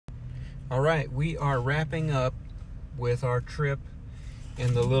All right, we are wrapping up with our trip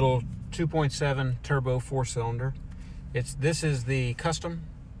in the little 2.7 turbo 4-cylinder. This is the custom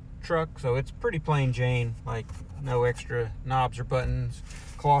truck, so it's pretty plain Jane, like no extra knobs or buttons,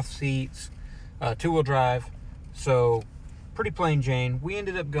 cloth seats, two-wheel drive, so pretty plain Jane. We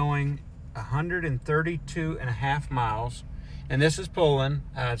ended up going 132.5 miles, and this is pulling.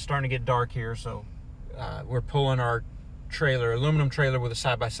 It's starting to get dark here, so we're pulling our trailer, aluminum trailer with a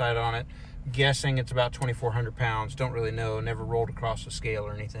side-by-side on it. Guessing it's about 2,400 pounds. Don't really know. Never rolled across the scale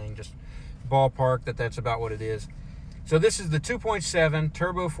or anything. Just ballpark that's about what it is. So this is the 2.7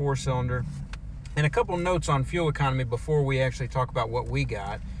 turbo 4-cylinder. And a couple notes on fuel economy before we actually talk about what we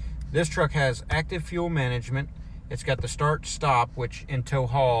got. This truck has active fuel management. It's got the start-stop, which in tow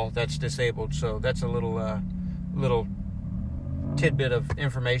haul, that's disabled. So that's a little tidbit of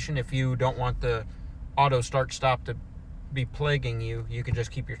information. If you don't want the auto start-stop to be plaguing you, you can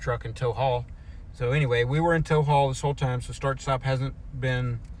just keep your truck in tow haul. So anyway, we were in tow haul this whole time, so start stop hasn't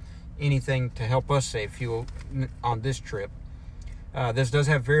been anything to help us save fuel on this trip. This does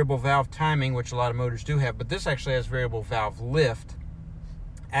have variable valve timing, which a lot of motors do have, but this actually has variable valve lift.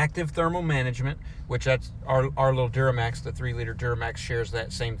 Active thermal management, which that's our little Duramax, the 3-liter Duramax shares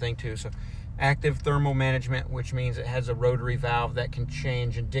that same thing too. So active thermal management, which means it has a rotary valve that can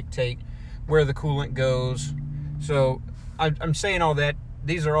change and dictate where the coolant goes. So I'm saying all that.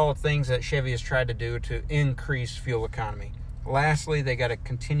 These are all things that Chevy has tried to do to increase fuel economy. Lastly, they got a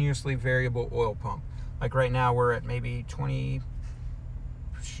continuously variable oil pump. Like right now, we're at maybe 28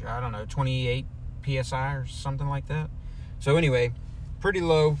 PSI or something like that. So anyway, pretty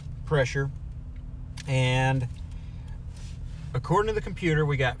low pressure. And according to the computer,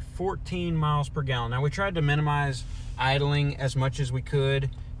 we got 14 miles per gallon. Now, we tried to minimize idling as much as we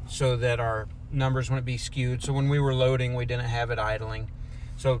could so that our numbers wouldn't be skewed. So when we were loading, we didn't have it idling.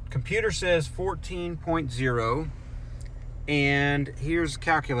 So computer says 14.0, and here's the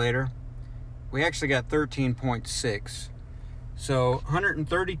calculator. We actually got 13.6. So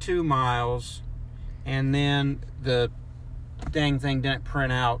 132 miles, and then the dang thing didn't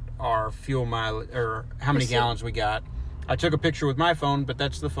print out our fuel mileage or how many gallons we got. I took a picture with my phone, but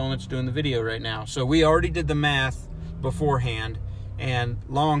that's the phone that's doing the video right now. So we already did the math beforehand, and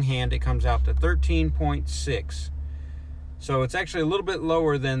longhand it comes out to 13.6. So it's actually a little bit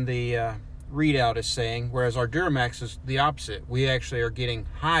lower than the readout is saying, whereas our Duramax is the opposite. We actually are getting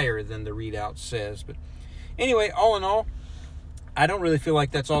higher than the readout says. But anyway, all in all, I don't really feel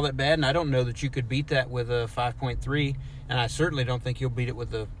like that's all that bad, and I don't know that you could beat that with a 5.3, and I certainly don't think you'll beat it with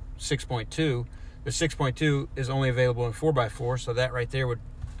the 6.2. The 6.2 is only available in 4x4, so that right there would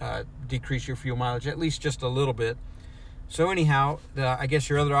decrease your fuel mileage at least just a little bit. So anyhow, I guess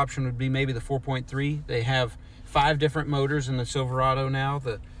your other option would be maybe the 4.3. They have 5 different motors in the Silverado now.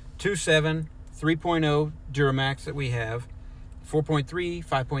 The 2.7, 3.0 Duramax that we have, 4.3,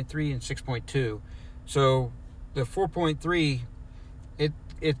 5.3, and 6.2. So the 4.3,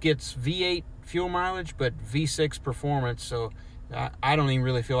 it gets V8 fuel mileage, but V6 performance. So I don't even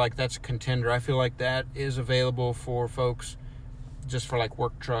really feel like that's a contender. I feel like that is available for folks just for like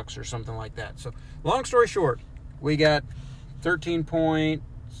work trucks or something like that. So long story short, we got 13.6,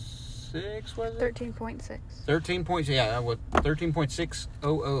 was it? 13.6. 13.6, yeah,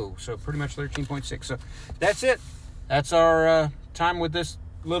 13.600, so pretty much 13.6. So that's it. That's our time with this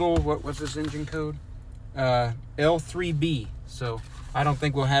little, what was this engine code? L3B. So I don't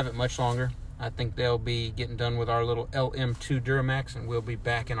think we'll have it much longer. I think they'll be getting done with our little LM2 Duramax, and we'll be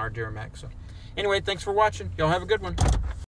back in our Duramax. So anyway, thanks for watching. Y'all have a good one.